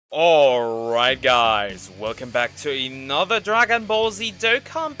Alright guys, welcome back to another Dragon Ball Z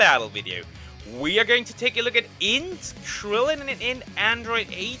Dokkan battle video. We are going to take a look at INT Krillin and INT Android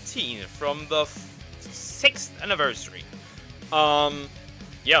 18 from the 6th anniversary.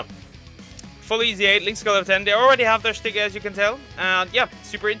 Yeah. Full EZA 8, link skill of 10. They already have their sticker, as you can tell. And yeah,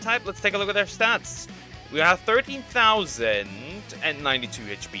 super INT type. Let's take a look at their stats. We have 13,092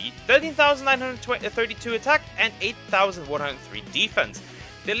 HP, 13,932 attack, and 8,103 defense.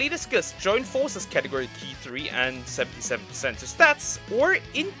 The leader skills join forces category key 3 and 77% to stats, or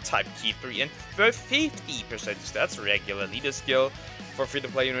INT type key 3 and 50% to stats, regular leader skill for free to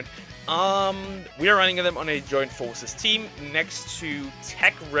play unit. We are running them on a joint forces team next to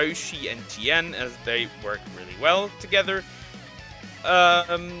Tech, Roshi, and Tien, as they work really well together.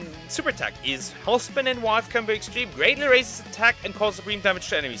 Super attack is husband and wife combo extreme, greatly raises attack and causes supreme damage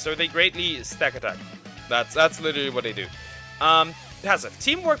to enemies, so they greatly stack attack. That's literally what they do. Passive.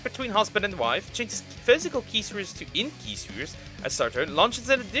 Teamwork between husband and wife. Changes physical key spheres to INT key spheres at start turn. Launches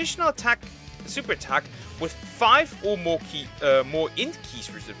an additional attack, super attack, with 5 or more INT key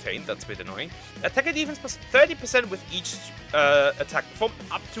spheres obtained. That's a bit annoying. Attack and defense plus 30% with each attack performed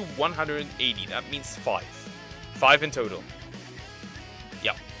up to 180. That means 5. 5 in total.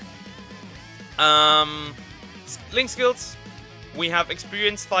 Yep. Link skills. We have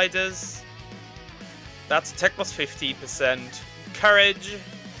experienced fighters. That's attack plus 50%. Courage,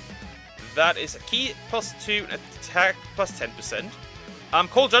 that is a key plus 2, attack plus 10%.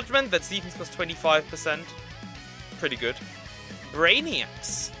 Cold Judgment, that's defense plus 25%. Pretty good.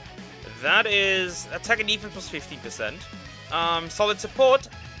 Brainiacs, that is attack and defense plus 15%. Solid Support,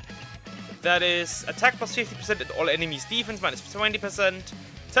 that is attack plus 50% and all enemies defense minus 20%.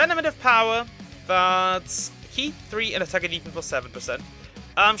 Tournament of Power, that's key 3 and attack and defense plus 7%.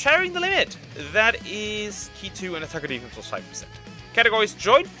 Sharing the Limit, that is key 2 and attack and defense plus 5%. Categories: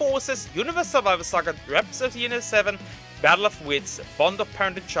 Joint Forces, Universe Survivor Saga, Reps of the Unit 7, Battle of Wits, Bond of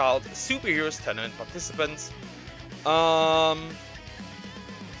Parent and Child, Superheroes, Tournament Participants.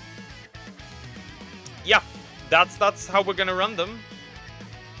 Yeah, that's how we're gonna run them.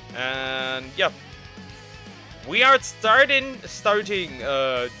 And yeah, we are starting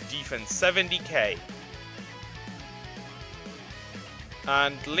defense 70k.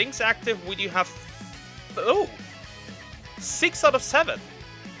 And links active, we do have 6 out of 7.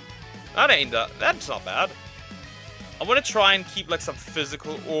 That's not bad. I want to try and keep like some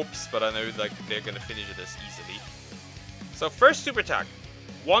physical orbs, but I know like they're gonna finish this easily. So first super attack,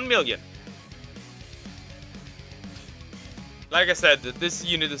 1 million. Like I said, this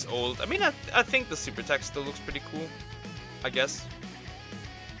unit is old. I mean, I think the super attack still looks pretty cool, I guess.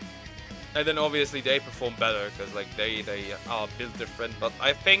 And then obviously they perform better because like they are built different. But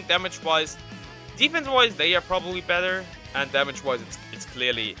I think damage-wise, defense-wise, they are probably better. And damage-wise, it's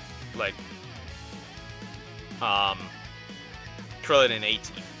clearly like Krillin in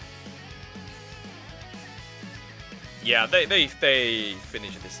 18. Yeah, they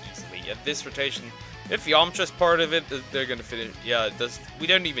finish this easily. At this rotation, if Yamcha's part of it, they're gonna finish. Yeah, it does. We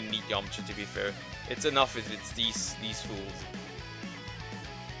don't even need Yamcha, to be fair. It's enough if it's these fools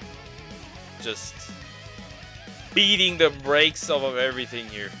just beating the brakes off of everything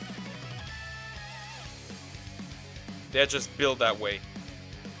here. They're just built that way.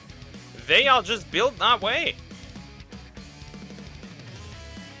 They are just built that way.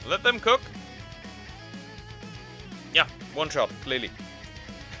 Let them cook. Yeah, one shot, clearly.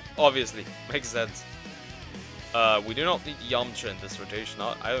 Obviously, makes sense. We do not need Yamcha in this rotation.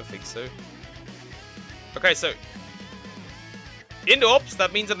 I don't think so. Okay, so in the ops,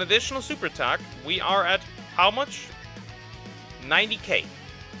 that means an additional super attack. We are at how much? 90k.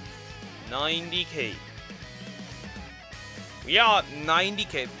 90k. We are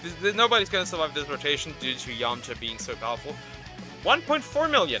 90k. Nobody's gonna survive this rotation due to Yamcha being so powerful. 1.4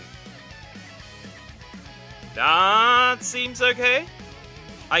 million. That seems okay,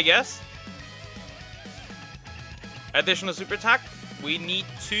 I guess. Additional super attack. We need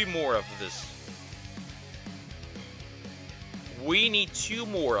 2 more of this. We need 2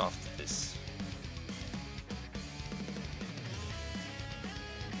 more of this.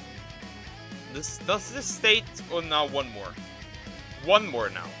 Does this state, or now 1 more? 1 more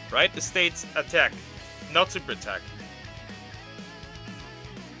now, right? The state's attack, not super attack.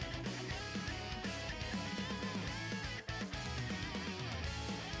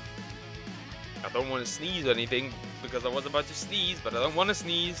 I don't want to sneeze or anything, because I was about to sneeze, but I don't want to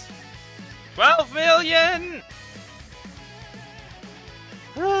sneeze. 12 million!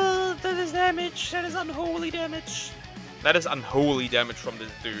 Oh, that is damage. That is unholy damage. That is unholy damage from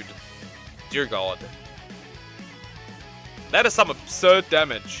this dude. Dear God. That is some absurd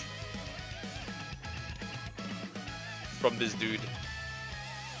damage from this dude.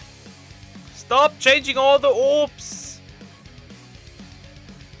 Stop changing all the orbs!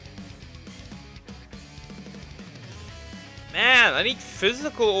 Man, I need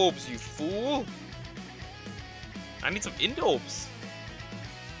physical orbs, you fool! I need some int orbs.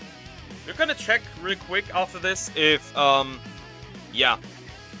 We're gonna check real quick after this if, yeah,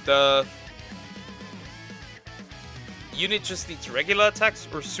 the unit just needs regular attacks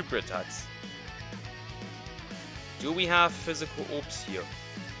or super attacks. Do we have physical orbs here?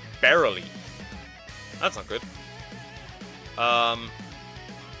 Barely. That's not good. No,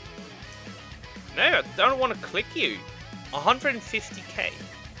 I don't want to click you. 150k.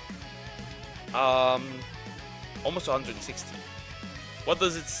 Almost 160. What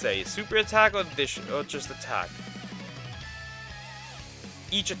does it say? Super attack or addition or just attack?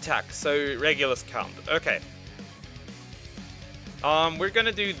 Each attack, so regulars count. Okay. We're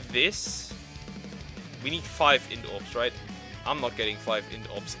gonna do this. We need 5 int orbs, right? I'm not getting 5 int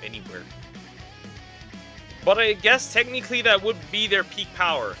orbs anywhere. But I guess technically that would be their peak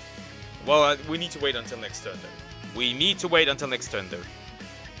power. Well, we need to wait until next turn though. We need to wait until next turn though.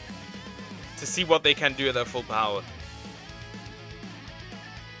 To see what they can do at their full power.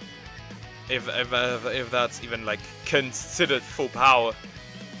 If that's even like considered full power.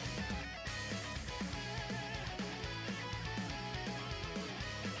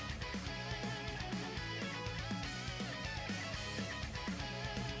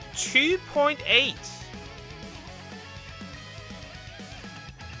 .8.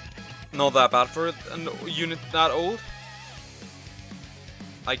 Not that bad for a unit that old,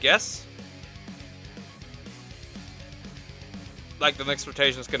 I guess. Like the next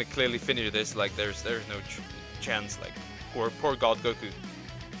rotation is gonna clearly finish this. Like there's no chance. Like poor God Goku.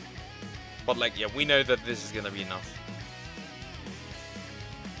 But like yeah, we know that this is gonna be enough.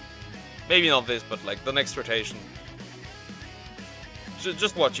 Maybe not this, but like the next rotation.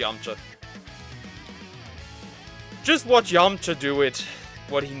 Just watch Yamcha. Just watch Yamcha do it.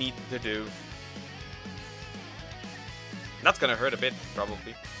 What he needed to do. That's gonna hurt a bit,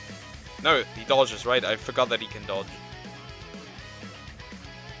 probably. No, he dodges, right? I forgot that he can dodge.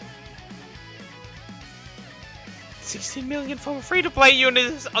 $16 million from a free-to-play unit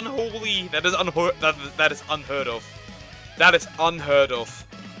is unholy. That is unheard of. That is unheard of. That is unheard of.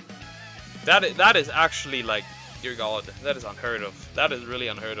 That is actually like, dear God, that is unheard of. That is really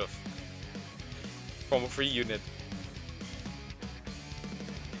unheard of. From a free unit.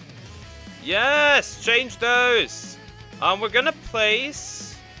 Yes, change those. We're gonna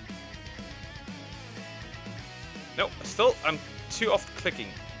place. No, still, I'm too often clicking.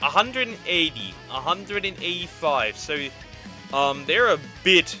 180, 185. So, they're a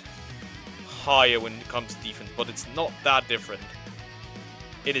bit higher when it comes to defense, but it's not that different.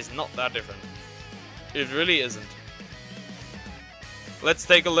 It is not that different. It really isn't. Let's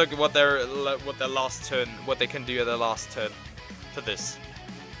take a look at what their last turn, what they can do at their last turn for this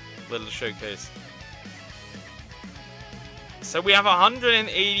little showcase. So we have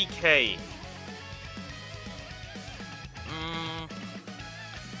 180k.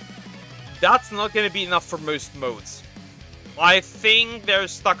 That's not gonna be enough for most modes. I think they're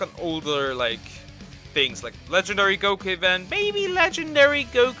stuck on older like things like Legendary Goku event, maybe Legendary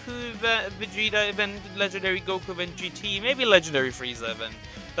Goku Vegeta event, Legendary Goku event GT, maybe Legendary Frieza event.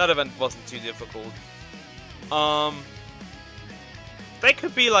 That event wasn't too difficult. They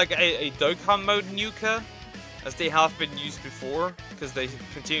could be like a Dokkan mode nuker, as they have been used before, because they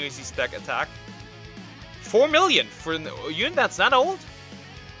continuously stack attack. 4 million for a unit that's that old?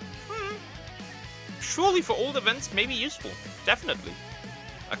 Surely for old events, maybe useful. Definitely.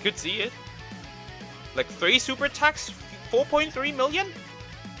 I could see it. Like 3 super attacks, 4.3 million?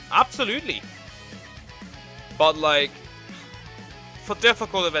 Absolutely. But like, for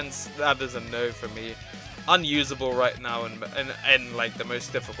difficult events, that is a no for me. Unusable right now, and like the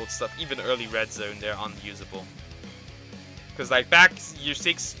most difficult stuff, even early red zone, they're unusable. Because like back year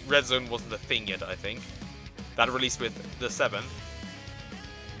 6, red zone wasn't a thing yet, I think. That released with the 7th.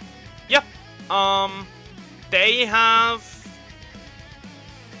 Yep. They have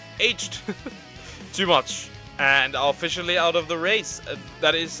aged too much and are officially out of the race.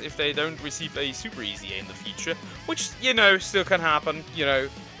 That is, if they don't receive a Super EZA in the future, which, you know, still can happen. You know,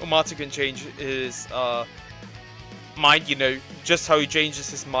 Umatsu can change his mind, you know, just how he changes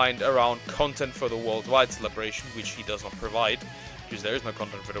his mind around content for the worldwide celebration, which he does not provide, because there is no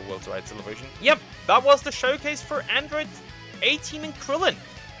content for the worldwide celebration. Yep, that was the showcase for Android 18 and Krillin.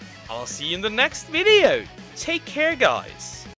 I'll see you in the next video. Take care, guys.